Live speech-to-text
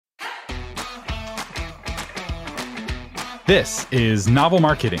This is Novel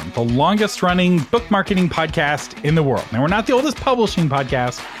Marketing, the longest running book marketing podcast in the world. Now, we're not the oldest publishing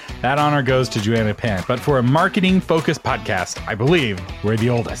podcast. That honor goes to Joanna Penn. But for a marketing-focused podcast, I believe we're the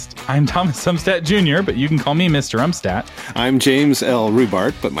oldest. I'm Thomas Umstattd Jr., but you can call me Mr. Umstattd. I'm James L.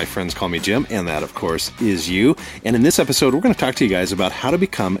 Rubart, but my friends call me Jim, and that, of course, is you. And in this episode, we're going to talk to you guys about how to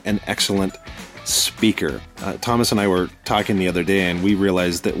become an excellent speaker. Thomas and I were talking the other day, and we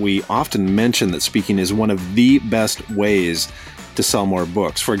realized that we often mention that speaking is one of the best ways to sell more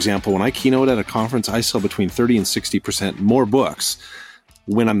books. For example, when I keynote at a conference, I sell between 30 and 60% more books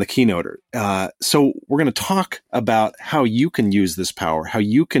when I'm the keynoter. So we're going to talk about how you can use this power, how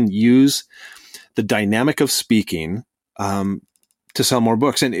you can use the dynamic of speaking to sell more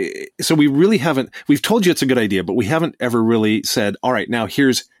books. And so we've told you it's a good idea, but we haven't ever really said, all right, now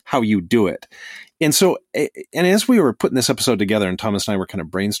here's how you do it. And so, and as we were putting this episode together and Thomas and I were kind of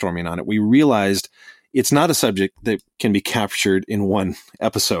brainstorming on it, we realized it's not a subject that can be captured in one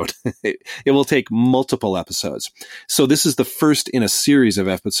episode. It will take multiple episodes. So this is the first in a series of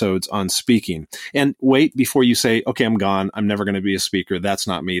episodes on speaking. And wait, before you say, okay, I'm gone, I'm never going to be a speaker. That's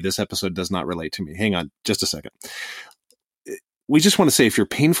not me. This episode does not relate to me. Hang on just a second. We just want to say if you're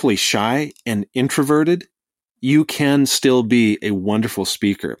painfully shy and introverted, you can still be a wonderful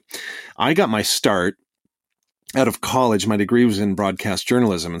speaker. I got my start out of college. My degree was in broadcast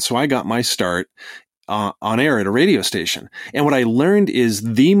journalism. And so I got my start on air at a radio station. And what I learned is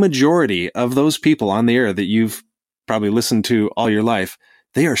the majority of those people on the air that you've probably listened to all your life,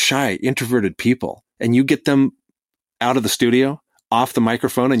 they are shy, introverted people. And you get them out of the studio, off the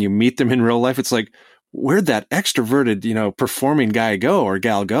microphone, and you meet them in real life. It's like, where'd that extroverted, performing guy go or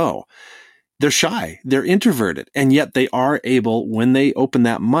gal go? They're shy, they're introverted, and yet they are able, when they open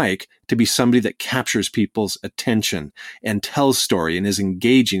that mic, to be somebody that captures people's attention and tells story and is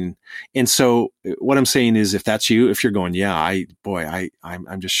engaging. And so what I'm saying is, if that's you, if you're going,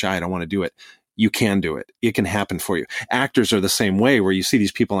 I'm just shy, I don't want to do it, you can do it. It can happen for you. Actors are the same way, where you see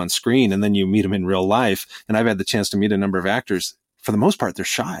these people on screen and then you meet them in real life. And I've had the chance to meet a number of actors. For the most part, they're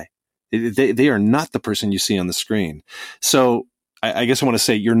shy. They are not the person you see on the screen. So I guess I want to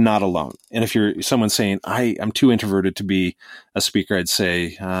say you're not alone. And if you're someone saying, I'm too introverted to be a speaker, I'd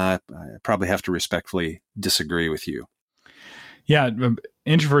say I probably have to respectfully disagree with you. Yeah,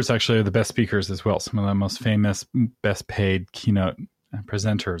 introverts actually are the best speakers as well. Some of the most famous, best paid keynote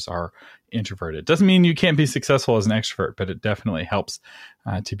presenters are introverted. Doesn't mean you can't be successful as an extrovert, but it definitely helps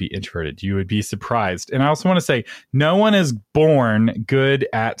to be introverted. You would be surprised. And I also want to say, no one is born good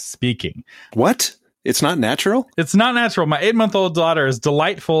at speaking. What? It's not natural? It's not natural. My 8-month-old daughter is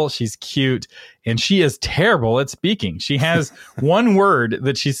delightful. She's cute, and she is terrible at speaking. She has one word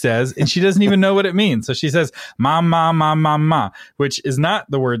that she says, and she doesn't even know what it means. So she says, ma, ma, ma, ma, ma, which is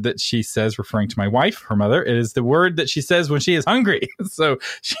not the word that she says referring to my wife, her mother. It is the word that she says when she is hungry. So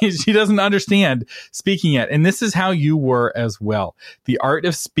she doesn't understand speaking yet. And this is how you were as well. The art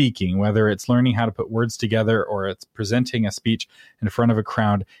of speaking, whether it's learning how to put words together or it's presenting a speech in front of a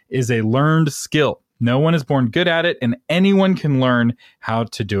crowd, is a learned skill. No one is born good at it, and anyone can learn how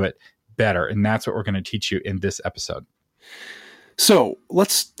to do it better. And that's what we're going to teach you in this episode. So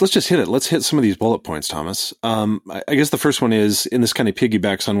let's just hit it. Let's hit some of these bullet points, Thomas. I guess the first one is, and this kind of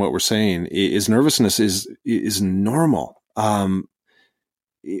piggybacks on what we're saying, is nervousness is normal. I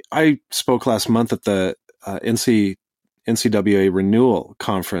spoke last month at the NCAA renewal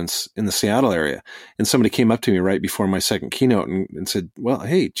conference in the Seattle area, and somebody came up to me right before my second keynote and said, well,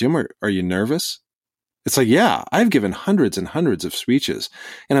 hey, Jim, are you nervous? It's like, yeah, I've given hundreds and hundreds of speeches,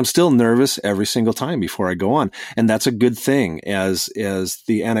 and I'm still nervous every single time before I go on. And that's a good thing. As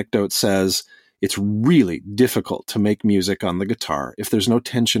the anecdote says, it's really difficult to make music on the guitar if there's no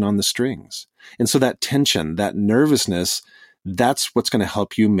tension on the strings. And so that tension, that nervousness, that's what's going to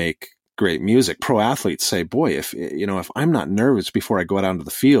help you make great music. Pro athletes say, boy, if I'm not nervous before I go out onto the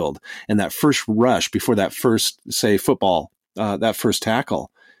field, and that first rush before that first, say, football, that first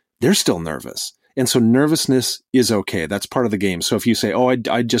tackle, they're still nervous. And so nervousness is okay. That's part of the game. So if you say,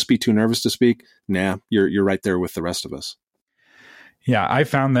 I'd just be too nervous to speak, nah, you're right there with the rest of us. Yeah, I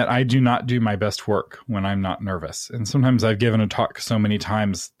found that I do not do my best work when I'm not nervous. And sometimes I've given a talk so many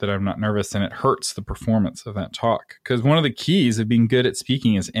times that I'm not nervous, and it hurts the performance of that talk. Because one of the keys of being good at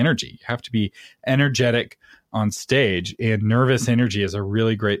speaking is energy. You have to be energetic on stage, and nervous energy is a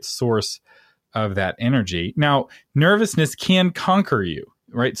really great source of that energy. Now, nervousness can conquer you.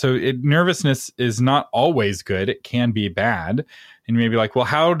 Right. So nervousness is not always good. It can be bad. And you may be like, well,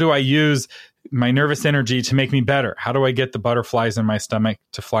 how do I use my nervous energy to make me better? How do I get the butterflies in my stomach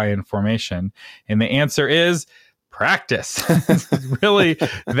to fly in formation? And the answer is practice. Really,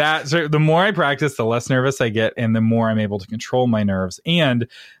 the more I practice, the less nervous I get, and the more I'm able to control my nerves. And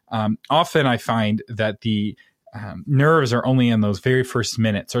often I find that the nerves are only in those very first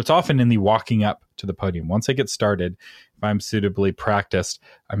minutes, or it's often in the walking up to the podium. Once I get started, if I'm suitably practiced,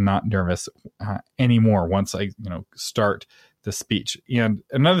 I'm not nervous anymore once I start the speech. And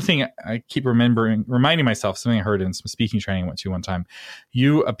another thing I keep reminding myself, something I heard in some speaking training I went to one time,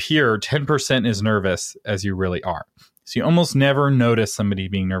 you appear 10% as nervous as you really are. So you almost never notice somebody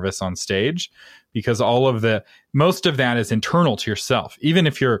being nervous on stage, because most of that is internal to yourself. Even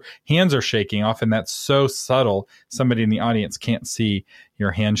if your hands are shaking, often that's so subtle, somebody in the audience can't see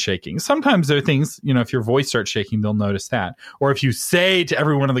your hand shaking. Sometimes there are things, if your voice starts shaking, they'll notice that. Or if you say to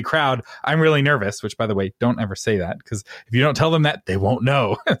everyone in the crowd, I'm really nervous, which, by the way, don't ever say that, because if you don't tell them that, they won't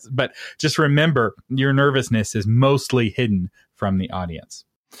know. But just remember, your nervousness is mostly hidden from the audience.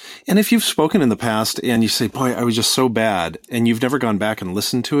 And if you've spoken in the past and you say, boy, I was just so bad, and you've never gone back and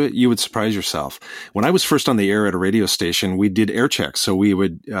listened to it, you would surprise yourself. When I was first on the air at a radio station, we did air checks. So we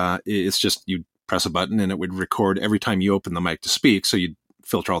would, it's just, you'd press a button and it would record every time you open the mic to speak. So you'd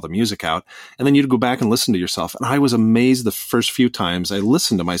filter all the music out, and then you'd go back and listen to yourself. And I was amazed the first few times I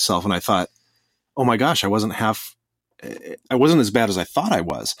listened to myself, and I thought, oh my gosh, I wasn't as bad as I thought I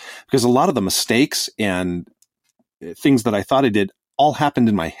was, because a lot of the mistakes and things that I thought I did all happened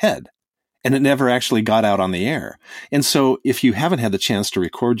in my head, and it never actually got out on the air. And so if you haven't had the chance to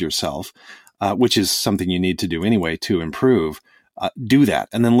record yourself, which is something you need to do anyway to improve, do that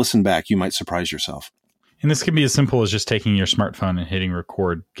and then listen back. You might surprise yourself. And this can be as simple as just taking your smartphone and hitting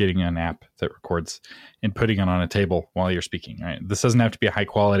record, getting an app that records, and putting it on a table while you're speaking. Right? This doesn't have to be a high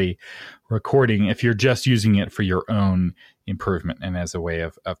quality recording if you're just using it for your own improvement and as a way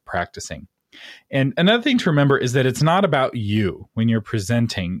of practicing. And another thing to remember is that it's not about you when you're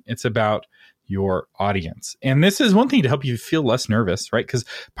presenting. It's about your audience. And this is one thing to help you feel less nervous, right? Because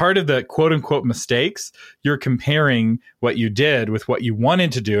part of the quote unquote mistakes, you're comparing what you did with what you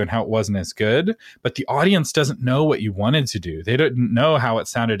wanted to do and how it wasn't as good. But the audience doesn't know what you wanted to do. They didn't know how it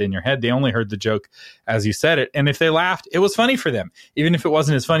sounded in your head. They only heard the joke as you said it. And if they laughed, it was funny for them. Even if it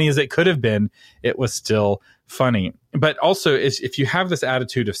wasn't as funny as it could have been, it was still funny. But also, if you have this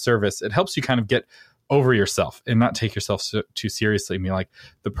attitude of service, it helps you kind of get over yourself and not take yourself too seriously. I mean, like,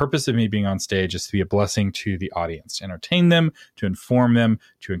 the purpose of me being on stage is to be a blessing to the audience, to entertain them, to inform them,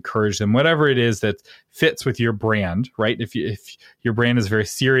 to encourage them, whatever it is that fits with your brand, right? If your brand is very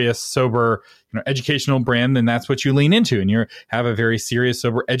serious, sober, educational brand, then that's what you lean into, and you have a very serious,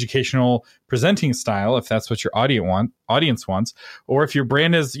 sober, educational presenting style, if that's what your audience wants. Or if your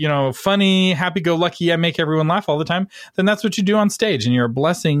brand is, funny, happy-go-lucky, I make everyone laugh all the time, then that's what you do on stage, and you're a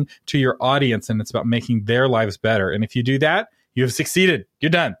blessing to your audience, and it's about making their lives better. And if you do that, you have succeeded. You're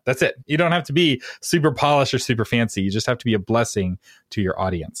done. That's it. You don't have to be super polished or super fancy. You just have to be a blessing to your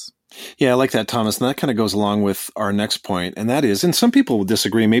audience. Yeah, I like that, Thomas. And that kind of goes along with our next point. And that is, and some people will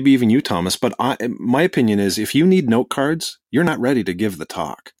disagree, maybe even you, Thomas, but my opinion is, if you need note cards, you're not ready to give the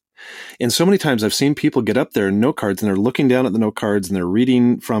talk. And so many times I've seen people get up there in note cards and they're looking down at the note cards and they're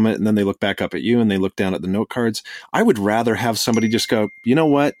reading from it. And then they look back up at you and they look down at the note cards. I would rather have somebody just go, you know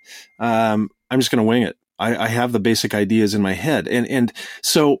what? I'm just going to wing it. I have the basic ideas in my head. And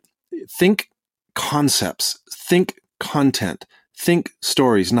so think concepts, think content, think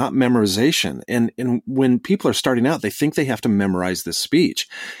stories, not memorization. And when people are starting out, they think they have to memorize this speech.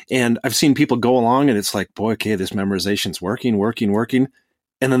 And I've seen people go along and it's like, boy, okay, this memorization's working.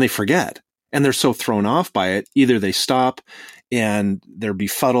 And then they forget. And they're so thrown off by it. Either they stop and they're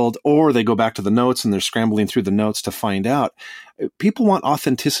befuddled, or they go back to the notes and they're scrambling through the notes to find out. People want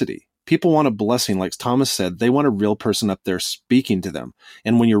authenticity. People want a blessing. Like Thomas said, they want a real person up there speaking to them.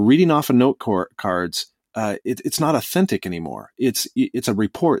 And when you're reading off of note cards, it's not authentic anymore. It's a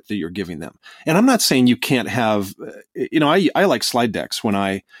report that you're giving them. And I'm not saying you can't have, I like slide decks when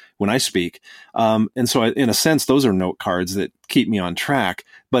I speak. And so in a sense, those are note cards that keep me on track,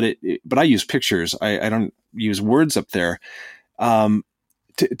 but I use pictures. I don't use words up there,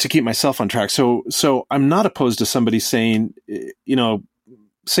 to keep myself on track. So I'm not opposed to somebody saying,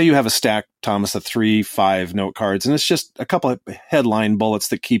 say you have a stack, Thomas, of 3-5 note cards, and it's just a couple of headline bullets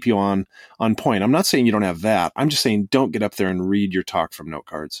that keep you on point. I'm not saying you don't have that. I'm just saying don't get up there and read your talk from note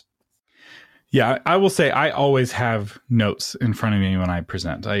cards. Yeah, I will say I always have notes in front of me when I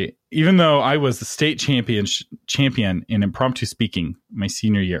present. Even though I was the state champion in impromptu speaking my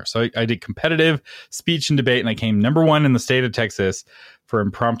senior year. So I did competitive speech and debate, and I came number 1 in the state of Texas for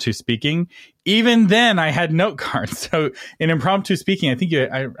impromptu speaking. Even then, I had note cards. So in impromptu speaking, I think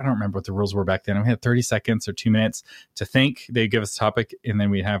I don't remember what the rules were back then. I had 30 seconds or 2 minutes to think. They give us a topic, and then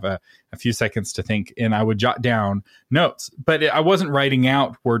we'd have a few seconds to think, and I would jot down notes. But I wasn't writing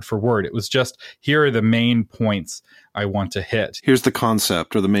out word for word. It was just, here are the main points I want to hit. Here's the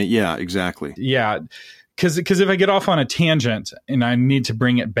concept or the main. Yeah, exactly. Yeah. Because if I get off on a tangent and I need to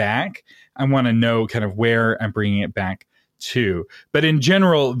bring it back, I want to know kind of where I'm bringing it back to. But in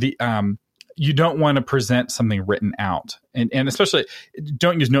general, you don't want to present something written out. And especially,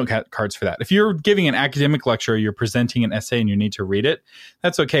 don't use note cards for that. If you're giving an academic lecture, you're presenting an essay and you need to read it,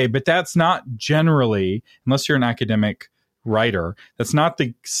 that's okay. But that's not generally, unless you're an academic writer, that's not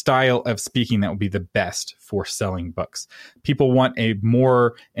the style of speaking that will be the best for selling books. People want a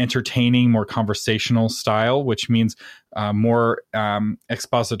more entertaining, more conversational style, which means more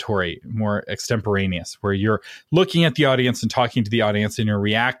expository, more extemporaneous, where you're looking at the audience and talking to the audience and you're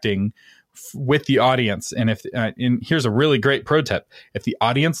reacting with the audience. And and here's a really great pro tip: if the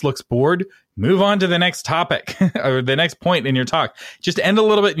audience looks bored, move on to the next topic or the next point in your talk. Just end a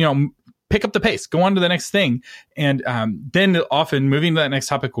little bit, pick up the pace, go on to the next thing. And then often moving to that next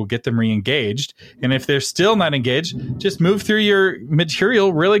topic will get them re-engaged. And if they're still not engaged, just move through your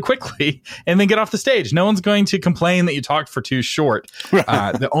material really quickly and then get off the stage. No one's going to complain that you talked for too short,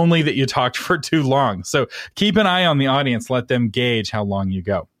 only that you talked for too long. So keep an eye on the audience. Let them gauge how long you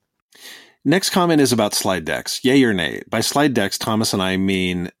go. Next comment is about slide decks. Yay or nay? By slide decks, Thomas and I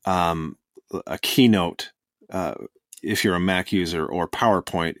mean a keynote, if you're a Mac user, or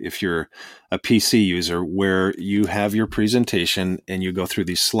PowerPoint if you're a PC user, where you have your presentation and you go through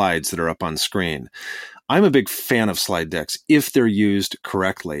these slides that are up on screen. I'm a big fan of slide decks if they're used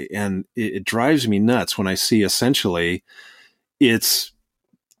correctly. And it drives me nuts when I see essentially it's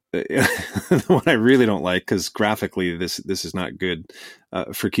what I really don't like, because graphically this is not good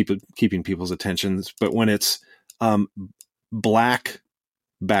for keeping people's attentions. But when it's black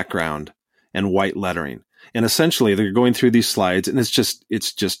background and white lettering, and essentially they're going through these slides and it's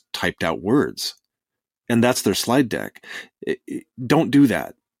just typed out words, and that's their slide deck. Don't do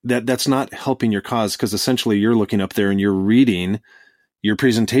that. That's not helping your cause, because essentially you're looking up there and you're reading your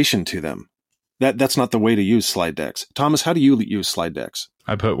presentation to them. That's not the way to use slide decks. Thomas, how do you use slide decks?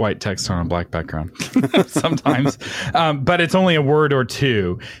 I put white text on a black background sometimes, but it's only a word or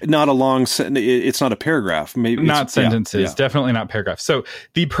two. Not a long it's not a paragraph. Maybe not sentences. Yeah. Definitely not paragraphs. So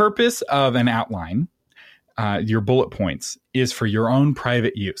the purpose of an outline, your bullet points, is for your own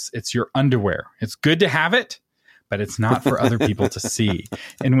private use. It's your underwear. It's good to have it, but it's not for other people to see.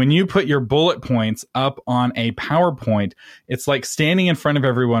 And when you put your bullet points up on a PowerPoint, it's like standing in front of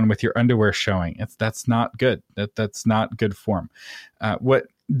everyone with your underwear showing. That's not good. That's not good form.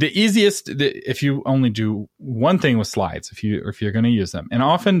 If you only do one thing with slides, if you're going to use them, and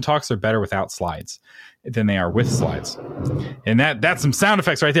often talks are better without slides than they are with slides. And that's some sound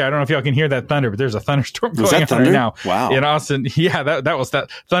effects right there. I don't know if y'all can hear that thunder, but there's a thunderstorm going on right now. Wow. In Austin. Yeah, that was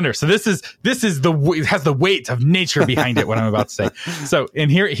that thunder. So this is it has the weight of nature behind it, what I'm about to say. So, and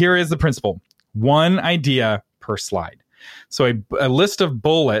here is the principle: one idea per slide. So a list of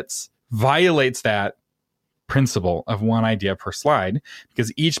bullets violates that principle of one idea per slide,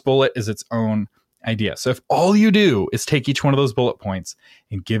 because each bullet is its own idea. So if all you do is take each one of those bullet points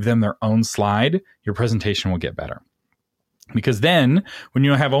and give them their own slide, your presentation will get better. Because then when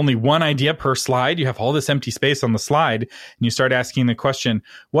you have only one idea per slide, you have all this empty space on the slide, and you start asking the question,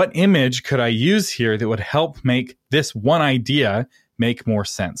 what image could I use here that would help make this one idea make more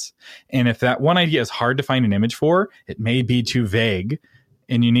sense? And if that one idea is hard to find an image for, it may be too vague,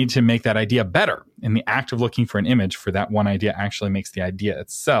 and you need to make that idea better. And the act of looking for an image for that one idea actually makes the idea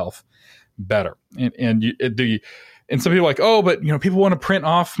itself better. And some people are like, oh, but people want to print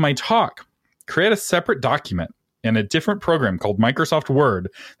off my talk. Create a separate document in a different program called Microsoft Word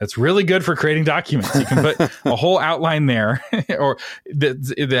that's really good for creating documents. You can put a whole outline there, or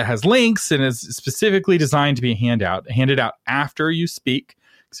that has links and is specifically designed to be handed out after you speak.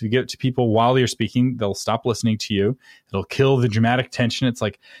 So if you give it to people while you're speaking, they'll stop listening to you. It'll kill the dramatic tension. It's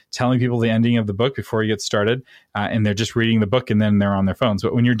like telling people the ending of the book before you get started, and they're just reading the book and then they're on their phones.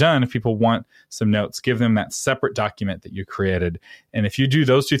 But when you're done, if people want some notes, give them that separate document that you created. And if you do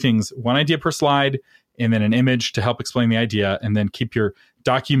those two things, one idea per slide, and then an image to help explain the idea, and then keep your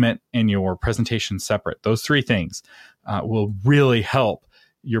document and your presentation separate, those three things will really help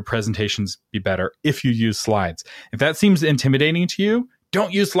your presentations be better if you use slides. If that seems intimidating to you,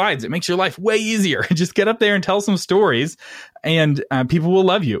 don't use slides. It makes your life way easier. Just get up there and tell some stories, and people will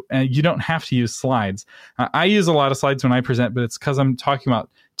love you. And you don't have to use slides. I use a lot of slides when I present, but it's because I'm talking about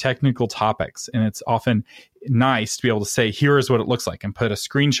technical topics, and it's often nice to be able to say, here is what it looks like, and put a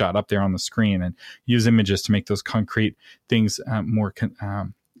screenshot up there on the screen and use images to make those concrete things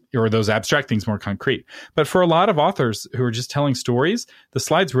or those abstract things more concrete. But for a lot of authors who are just telling stories, the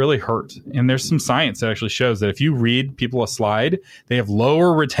slides really hurt. And there's some science that actually shows that if you read people a slide, they have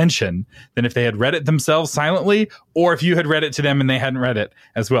lower retention than if they had read it themselves silently, or if you had read it to them and they hadn't read it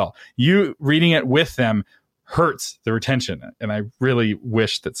as well. You reading it with them hurts the retention. And I really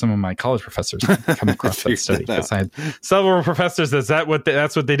wish that some of my college professors had come across that study, because I had several professors that's what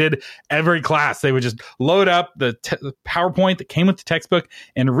they did every class. They would just load up the PowerPoint that came with the textbook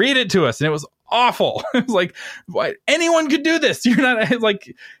and read it to us. And it was awful. It was like, what? Anyone could do this. You're not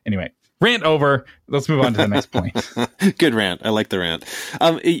like, anyway, rant over. Let's move on to the next point. Good rant. I like the rant.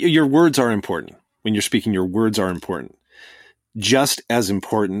 Your words are important. When you're speaking, your words are important. Just as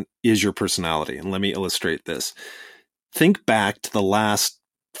important is your personality. And let me illustrate this. Think back to the last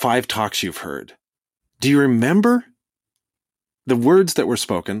 5 talks you've heard. Do you remember the words that were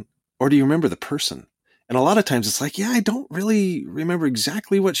spoken, or do you remember the person? And a lot of times it's like, yeah, I don't really remember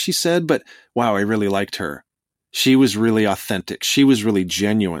exactly what she said, but wow, I really liked her. She was really authentic. She was really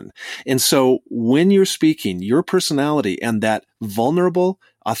genuine. And so when you're speaking, your personality and that vulnerable,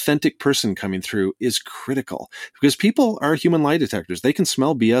 authentic person coming through is critical, because people are human lie detectors. They can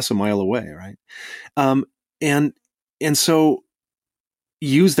smell BS a mile away, right? And so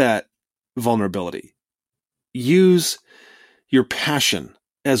use that vulnerability. Use your passion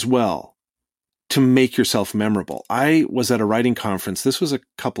as well to make yourself memorable. I was at a writing conference. This was a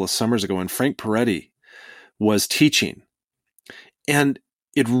couple of summers ago, and Frank Peretti was teaching. And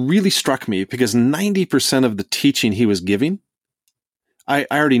it really struck me because 90% of the teaching he was giving, I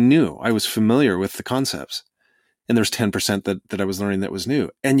already knew. I was familiar with the concepts. And there's 10% that I was learning that was new.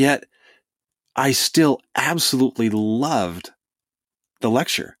 And yet I still absolutely loved the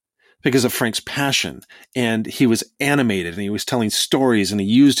lecture because of Frank's passion. And he was animated, and he was telling stories, and he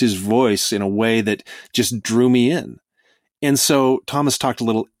used his voice in a way that just drew me in. And so Thomas talked a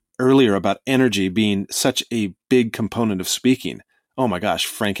little earlier about energy being such a big component of speaking. Oh my gosh,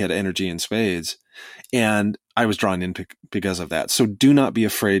 Frank had energy in spades. And I was drawn in because of that. So do not be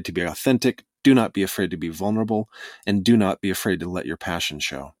afraid to be authentic. Do not be afraid to be vulnerable. And do not be afraid to let your passion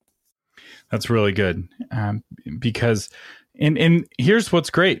show. That's really good. Because, and here's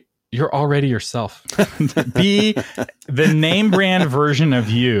what's great. You're already yourself. Be the name brand version of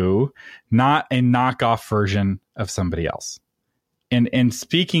you, not a knockoff version of somebody else. And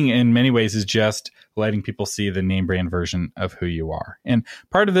speaking in many ways is just letting people see the name brand version of who you are. And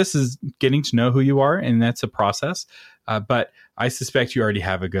part of this is getting to know who you are, and that's a process. But I suspect you already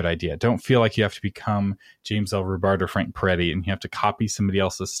have a good idea. Don't feel like you have to become James L. Rubart or Frank Peretti, and you have to copy somebody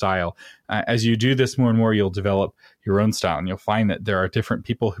else's style. As you do this more and more, you'll develop your own style, and you'll find that there are different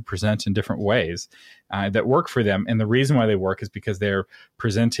people who present in different ways that work for them. And the reason why they work is because they're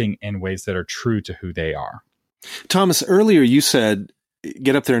presenting in ways that are true to who they are. Thomas, earlier you said,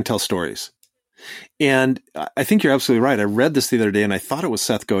 get up there and tell stories. And I think you're absolutely right. I read this the other day and I thought it was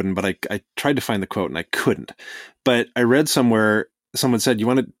Seth Godin, but I tried to find the quote and I couldn't. But I read somewhere, someone said, you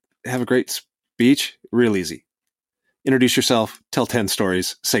want to have a great speech? Real easy. Introduce yourself, tell 10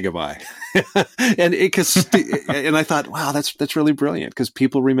 stories, say goodbye. and I thought, wow, that's really brilliant, because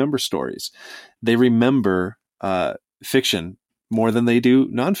people remember stories. They remember fiction more than they do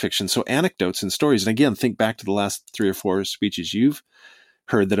nonfiction. So anecdotes and stories. And again, think back to the last 3 or 4 speeches you've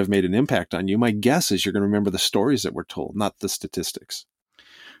heard that have made an impact on you. My guess is you're going to remember the stories that were told, not the statistics.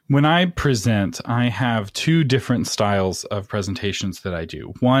 When I present, I have 2 different styles of presentations that I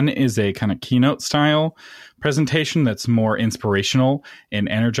do. One is a kind of keynote style presentation that's more inspirational and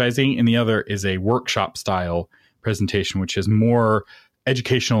energizing. And the other is a workshop style presentation, which is more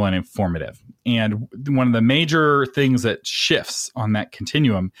educational and informative. And one of the major things that shifts on that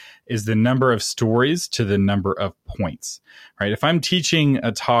continuum is the number of stories to the number of points, right? If I'm teaching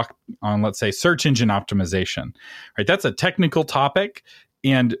a talk on, let's say, search engine optimization, right? That's a technical topic.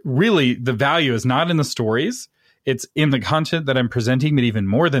 And really the value is not in the stories. It's in the content that I'm presenting, but even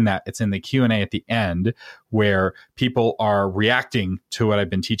more than that, it's in the Q&A at the end where people are reacting to what I've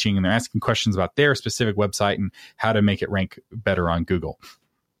been teaching, and they're asking questions about their specific website and how to make it rank better on Google.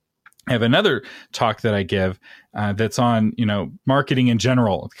 I have another talk that I give that's on, marketing in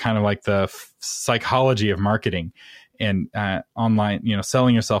general, kind of like the psychology of marketing and online,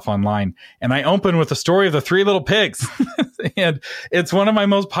 selling yourself online. And I open with the story of the 3 little pigs. And it's one of my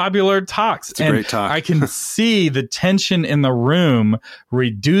most popular talks. It's a great talk. I can see the tension in the room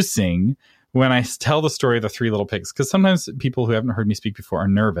reducing when I tell the story of the Three Little Pigs. Because sometimes people who haven't heard me speak before are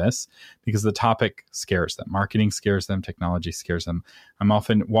nervous because the topic scares them. Marketing scares them. Technology scares them. I'm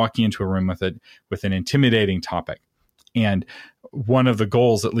often walking into a room with an intimidating topic. And one of the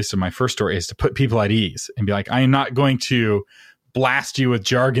goals, at least in my first story, is to put people at ease and be like, I am not going to blast you with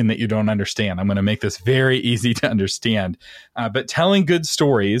jargon that you don't understand. I'm going to make this very easy to understand. But telling good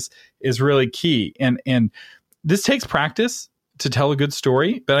stories is really key. And this takes practice to tell a good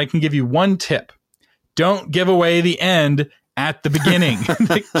story, but I can give you one tip. Don't give away the end at the beginning.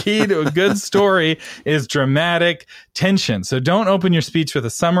 The key to a good story is dramatic tension. So don't open your speech with a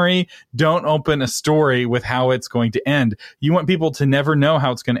summary. Don't open a story with how it's going to end. You want people to never know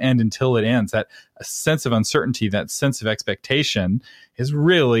how it's going to end until it ends. That sense of uncertainty, that sense of expectation is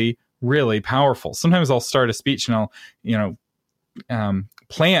really, really powerful. Sometimes I'll start a speech and I'll,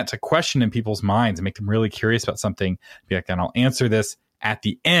 plant a question in people's minds and make them really curious about something. Be like, and I'll answer this at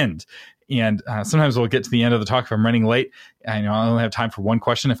the end. And sometimes we'll get to the end of the talk if I'm running late. I only have time for one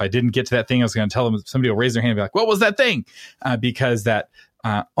question. If I didn't get to that thing, I was going to tell them, somebody will raise their hand and be like, what was that thing? Because that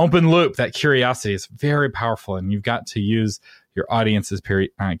open loop, that curiosity is very powerful. And you've got to use your audience's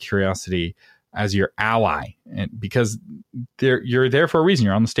curiosity as your ally, and because you're there for a reason.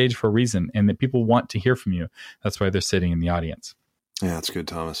 You're on the stage for a reason, and that people want to hear from you. That's why they're sitting in the audience. Yeah, that's good,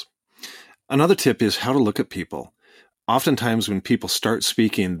 Thomas. Another tip is how to look at people. Oftentimes when people start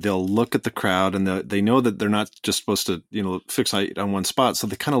speaking, they'll look at the crowd and they know that they're not just supposed to, fixate on one spot. So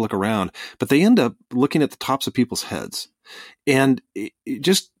they kind of look around, but they end up looking at the tops of people's heads. And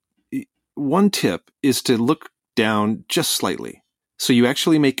just one tip is to look down just slightly. So you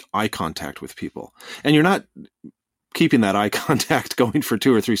actually make eye contact with people, and you're not keeping that eye contact going for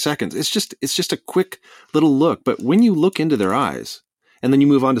 2 or 3 seconds. It's just a quick little look. But when you look into their eyes, and then you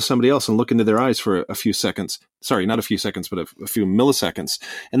move on to somebody else and look into their eyes for a few seconds. Sorry, not a few seconds, but a few milliseconds.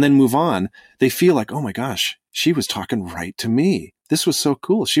 And then move on. They feel like, oh my gosh, she was talking right to me. This was so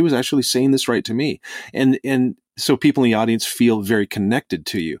cool. She was actually saying this right to me. And so people in the audience feel very connected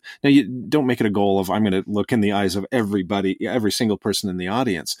to you. Now, you don't make it a goal of, I'm going to look in the eyes of everybody, every single person in the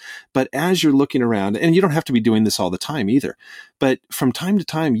audience. But as you're looking around, and you don't have to be doing this all the time either, but from time to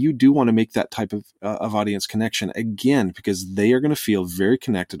time, you do want to make that type of audience connection again, because they are going to feel very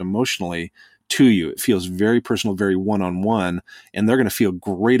connected emotionally to you. It feels very personal, very one-on-one, and they're going to feel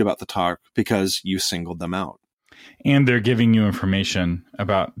great about the talk because you singled them out. And they're giving you information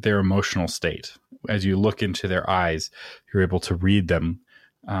about their emotional state. As you look into their eyes, you're able to read them.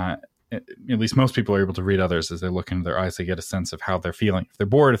 At least most people are able to read others as they look into their eyes. They get a sense of how they're feeling. If they're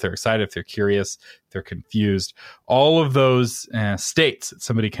bored, if they're excited, if they're curious, if they're confused. All of those states that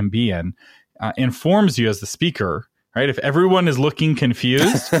somebody can be in informs you as the speaker, right? If everyone is looking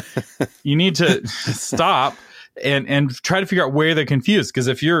confused, you need to stop and try to figure out where they're confused. Because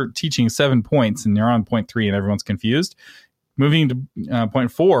if you're teaching 7 points and you're on point 3 and everyone's confused, moving to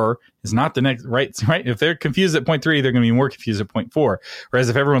point 4 is not the next right. If they're confused at point 3, they're going to be more confused at point 4. Whereas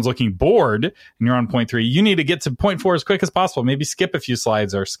if everyone's looking bored and you're on point 3, you need to get to point 4 as quick as possible. Maybe skip a few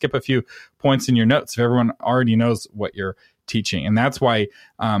slides or skip a few points in your notes if everyone already knows what you're teaching. And that's why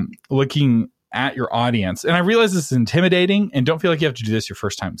looking at your audience, and I realize this is intimidating, and don't feel like you have to do this your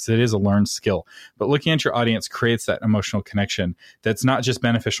first time. So it is a learned skill, but looking at your audience creates that emotional connection that's not just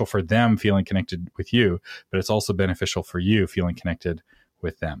beneficial for them feeling connected with you, but it's also beneficial for you feeling connected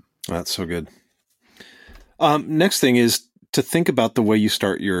with them. That's so good. Next thing is to think about the way you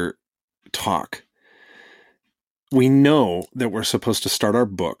start your talk. We know that we're supposed to start our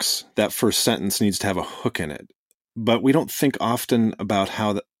books. That first sentence needs to have a hook in it. But we don't think often about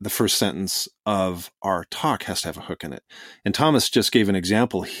how the first sentence of our talk has to have a hook in it. And Thomas just gave an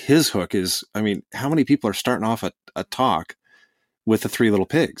example. His hook is, how many people are starting off a talk with the Three Little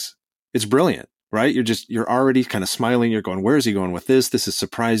Pigs? It's brilliant, right? You're already kind of smiling. You're going, where is he going with this? This is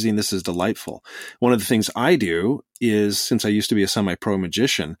surprising. This is delightful. One of the things I do is, since I used to be a semi-pro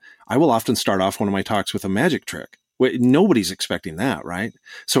magician, I will often start off one of my talks with a magic trick. Nobody's expecting that, right?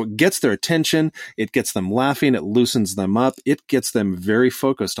 So it gets their attention. It gets them laughing. It loosens them up. It gets them very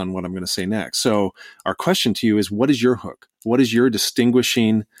focused on what I'm going to say next. So our question to you is, what is your hook? What is your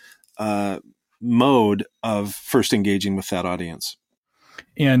distinguishing mode of first engaging with that audience?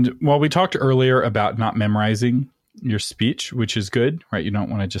 And while we talked earlier about not memorizing your speech, which is good, right? You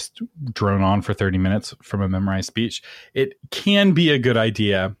don't want to just drone on for 30 minutes from a memorized speech. It can be a good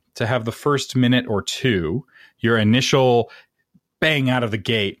idea to have the first minute or two, your initial bang out of the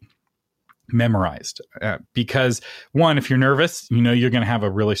gate, memorized because one, if you're nervous, you're going to have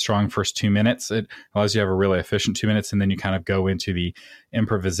a really strong first 2 minutes. It allows you to have a really efficient 2 minutes, and then you kind of go into the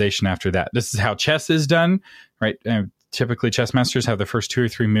improvisation after that. This is how chess is done, right? Typically, chess masters have the first 2 or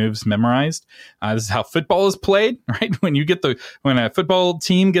 3 moves memorized. This is how football is played, right? When a football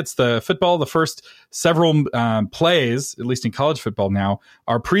team gets the football, the first several plays, at least in college football now,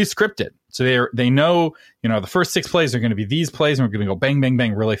 are pre-scripted. So they know, the first 6 plays are going to be these plays, and we're going to go bang, bang,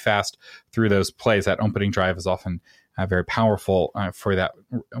 bang really fast through those plays. That opening drive is often very powerful for that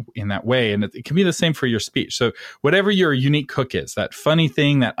in that way. And it can be the same for your speech. So whatever your unique hook is, that funny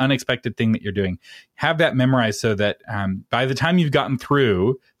thing, that unexpected thing that you're doing, have that memorized so that by the time you've gotten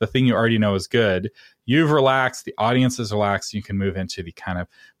through the thing you already know is good, you've relaxed, the audience is relaxed, you can move into the kind of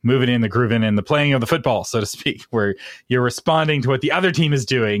moving in, the grooving in, the playing of the football, so to speak, where you're responding to what the other team is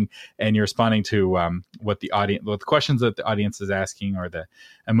doing, and you're responding to what the questions that the audience is asking, or the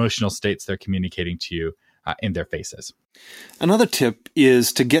emotional states they're communicating to you in their faces. Another tip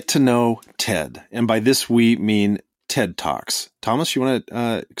is to get to know TED. And by this, we mean TED Talks. Thomas, you want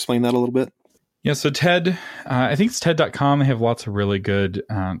to explain that a little bit? Yeah, so TED, I think it's TED.com. They have lots of really good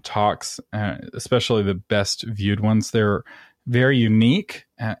talks, especially the best viewed ones. They're very unique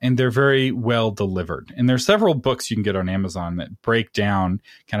and they're very well delivered. And there's several books you can get on Amazon that break down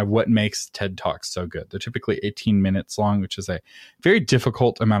kind of what makes TED Talks so good. They're typically 18 minutes long, which is a very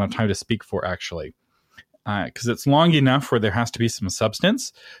difficult amount of time to speak for, actually. Because it's long enough where there has to be some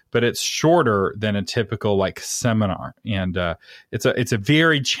substance, but it's shorter than a typical seminar. And it's a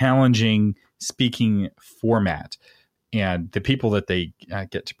very challenging speaking format. And the people that they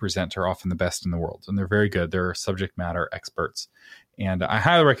get to present are often the best in the world. And they're very good. They're subject matter experts. And I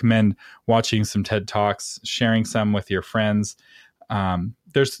highly recommend watching some TED Talks, sharing some with your friends.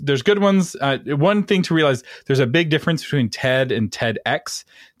 There's good ones. One thing to realize, there's a big difference between TED and TEDx.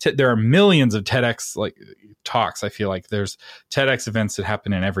 There are millions of TEDx talks. I feel like there's TEDx events that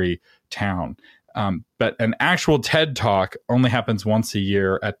happen in every town. But an actual TED Talk only happens once a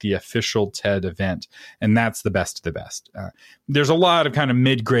year at the official TED event. And that's the best of the best. There's a lot of kind of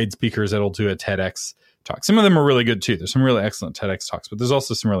mid-grade speakers that'll do a TEDx talk. Some of them are really good too. There's some really excellent TEDx talks, but there's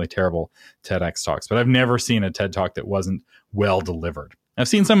also some really terrible TEDx talks. But I've never seen a TED Talk that wasn't well delivered. I've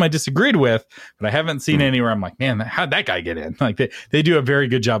seen some I disagreed with, but I haven't seen any where I'm like, man, how'd that guy get in? They do a very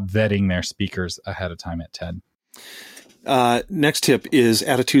good job vetting their speakers ahead of time at TED. Next tip is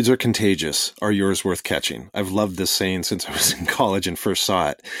attitudes are contagious. Are yours worth catching? I've loved this saying since I was in college and first saw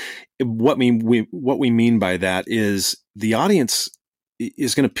it. What we mean by that is the audience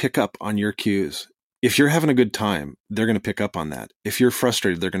is going to pick up on your cues. If you're having a good time, they're going to pick up on that. If you're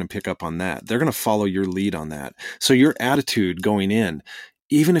frustrated, they're going to pick up on that. They're going to follow your lead on that. So your attitude going in,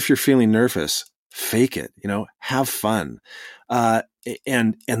 even if you're feeling nervous, fake it, have fun.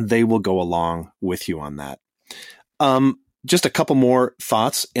 And they will go along with you on that. Just a couple more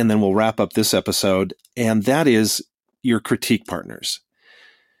thoughts, and then we'll wrap up this episode. And that is your critique partners.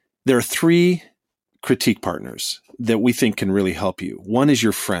 There are 3 critique partners that we think can really help you. One is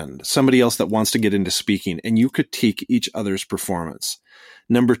your friend, somebody else that wants to get into speaking, and you critique each other's performance.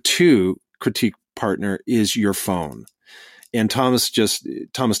 Number 2 critique partner is your phone. And Thomas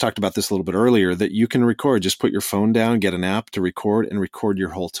talked about this a little bit earlier, that you can record. Just put your phone down, get an app to record, and record your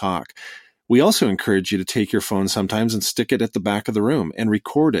whole talk. We also encourage you to take your phone sometimes and stick it at the back of the room and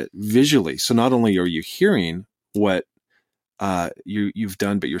record it visually. So not only are you hearing what you've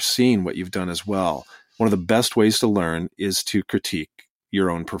done, but you're seeing what you've done as well. One of the best ways to learn is to critique your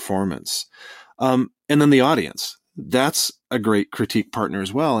own performance. And then the audience. That's a great critique partner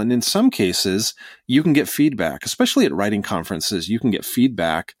as well. And in some cases, you can get feedback, especially at writing conferences. You can get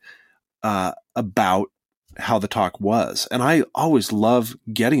feedback about how the talk was. And I always love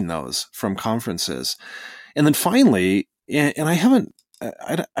getting those from conferences. And then finally, and I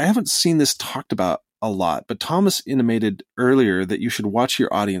haven't seen this talked about a lot, but Thomas intimated earlier that you should watch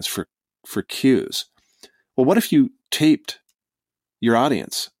your audience for cues. Well, what if you taped your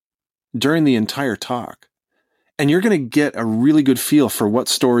audience during the entire talk? And you're going to get a really good feel for what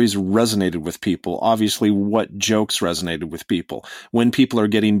stories resonated with people. Obviously, what jokes resonated with people. When people are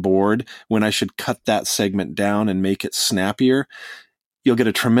getting bored, when I should cut that segment down and make it snappier. You'll get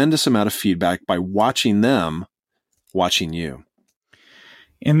a tremendous amount of feedback by watching them, watching you.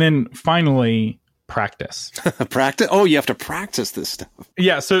 And then finally, practice. Practice? Oh, you have to practice this stuff.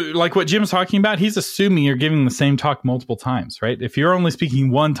 Yeah. So like what Jim's talking about, he's assuming you're giving the same talk multiple times, right? If you're only speaking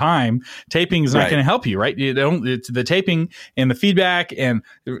one time, taping is not going to help you, right? It's the taping and the feedback and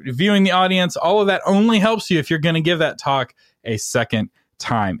viewing the audience. All of that only helps you if you're going to give that talk a second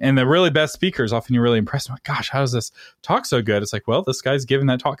time. And the really best speakers, often you're really impressed. I'm like, gosh, how does this talk so good? It's like, well, this guy's given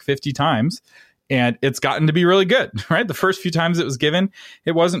that talk 50 times and it's gotten to be really good, right? The first few times it was given,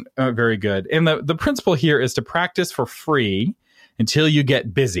 it wasn't very good. And the principle here is to practice for free until you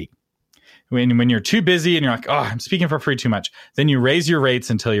get busy. When you're too busy and you're like, oh, I'm speaking for free too much, then you raise your rates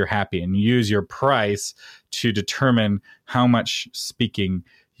until you're happy and you use your price to determine how much speaking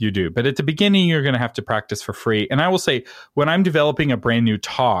you do. But at the beginning, you're going to have to practice for free. And I will say, when I'm developing a brand new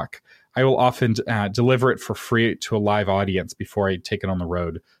talk, I will often deliver it for free to a live audience before I take it on the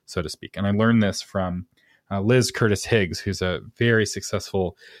road, so to speak. And I learned this from Liz Curtis Higgs, who's a very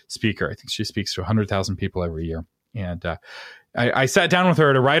successful speaker. I think she speaks to 100,000 people every year. And I sat down with her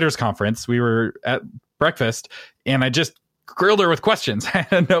at a writer's conference. We were at breakfast, and I just grilled her with questions. I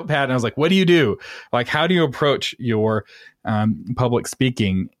had a notepad, and I was like, what do you do? Like, how do you approach your public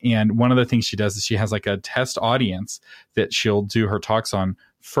speaking? And one of the things she does is she has like a test audience that she'll do her talks on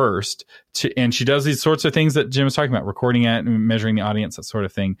first. And she does these sorts of things that Jim was talking about, recording it and measuring the audience, that sort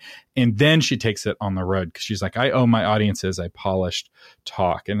of thing. And then she takes it on the road because she's like, I owe my audiences a polished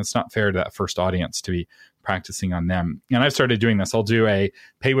talk. And it's not fair to that first audience to be practicing on them. And I've started doing this. I'll do a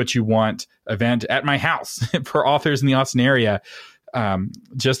pay what you want event at my house for authors in the Austin area.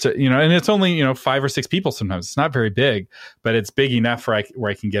 Just to, and it's only, 5 or 6 people sometimes. It's not very big, but it's big enough where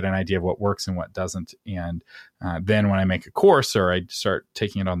I can get an idea of what works and what doesn't. And then when I make a course or I start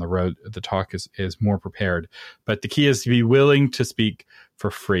taking it on the road, the talk is more prepared. But the key is to be willing to speak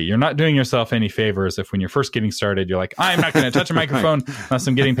for free. You're not doing yourself any favors if when you're first getting started, you're like, I'm not going to touch a microphone unless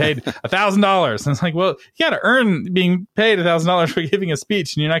I'm getting paid $1,000. And it's like, well, you got to earn being paid $1,000 for giving a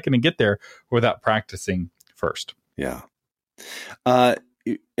speech, and you're not going to get there without practicing first. Yeah.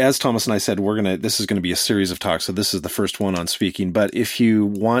 As Thomas and I said, this is going to be a series of talks. So this is the first one on speaking. But if you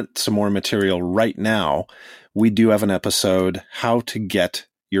want some more material right now, we do have an episode, How to Get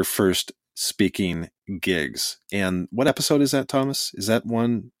Your First Speaking Gigs. And what episode is that, Thomas? Is that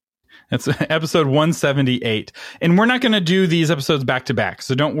one? That's episode 178. And we're not going to do these episodes back to back.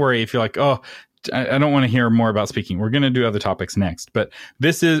 So don't worry if you're like, oh, I don't want to hear more about speaking. We're going to do other topics next, but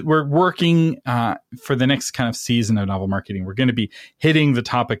we're working for the next kind of season of Novel Marketing. We're going to be hitting the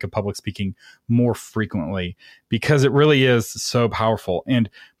topic of public speaking more frequently because it really is so powerful. And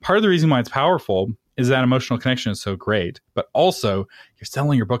part of the reason why it's powerful is that emotional connection is so great, but also you're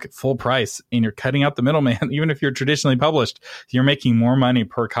selling your book at full price and you're cutting out the middleman. Even if you're traditionally published, you're making more money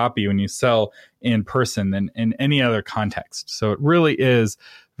per copy when you sell in person than in any other context. So it really is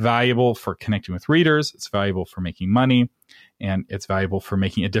valuable for connecting with readers. It's valuable for making money, and it's valuable for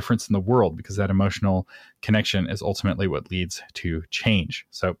making a difference in the world because that emotional connection is ultimately what leads to change.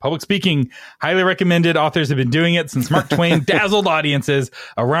 So public speaking, highly recommended. Authors have been doing it since Mark Twain dazzled audiences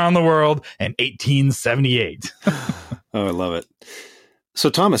around the world in 1878. Oh, I love it. So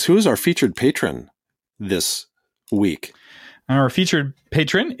Thomas, who is our featured patron this week? Our featured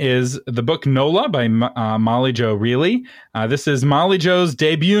patron is the book Nola by Molly Jo Reilly. This is Molly Jo's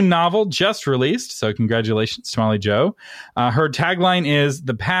debut novel, just released. So congratulations to Molly Jo. Her tagline is,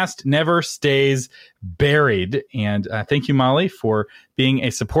 "The past never stays buried." And thank you, Molly, for being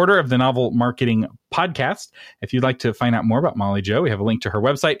a supporter of the Novel Marketing Podcast. If you'd like to find out more about Molly Jo, we have a link to her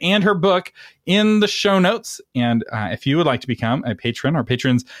website and her book in the show notes. And if you would like to become a patron, our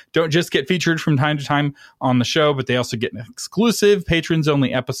patrons don't just get featured from time to time on the show, but they also get an exclusive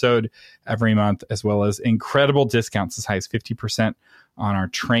patrons-only episode every month, as well as incredible discounts as high as 50% on our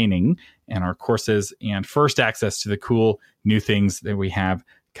training and our courses, and first access to the cool new things that we have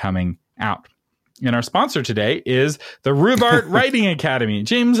coming out. And our sponsor today is the Rubart Writing Academy.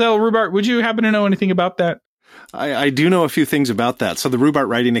 James L. Rubart, would you happen to know anything about that? I do know a few things about that. So the Rubart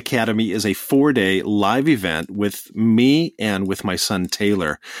Writing Academy is a 4-day live event with me and with my son,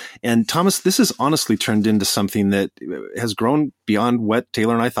 Taylor. And Thomas, this has honestly turned into something that has grown beyond what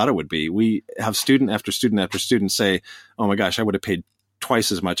Taylor and I thought it would be. We have student after student after student say, oh my gosh, I would have paid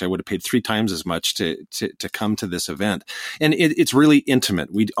twice as much. I would have paid 3 times as much to come to this event. And it's really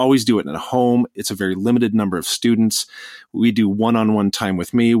intimate. We always do it at home. It's a very limited number of students. We do one-on-one time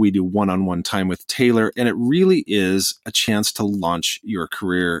with me. We do one-on-one time with Taylor. And it really is a chance to launch your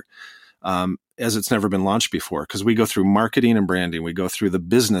career as it's never been launched before, because we go through marketing and branding. We go through the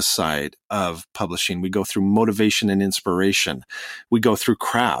business side of publishing. We go through motivation and inspiration. We go through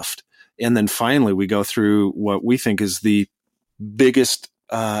craft. And then finally, we go through what we think is the biggest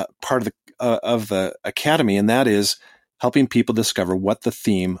part of the academy, and that is helping people discover what the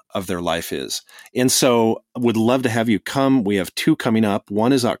theme of their life is. And so I would love to have you come. We have 2 coming up.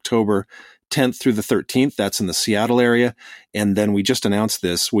 One is October 10th through the 13th. That's in the Seattle area. And then we just announced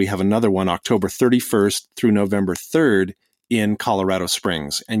this. We have another one October 31st through November 3rd in Colorado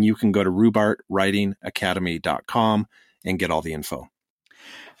Springs. And you can go to rubartwritingacademy.com and get all the info.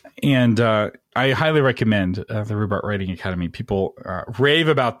 And I highly recommend the Rubart Writing Academy. People rave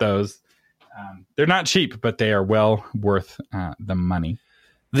about those. They're not cheap, but they are well worth the money.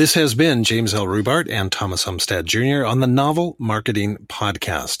 This has been James L. Rubart and Thomas Umstattd Jr. on the Novel Marketing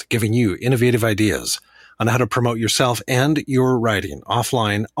Podcast, giving you innovative ideas on how to promote yourself and your writing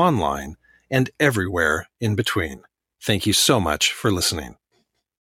offline, online, and everywhere in between. Thank you so much for listening.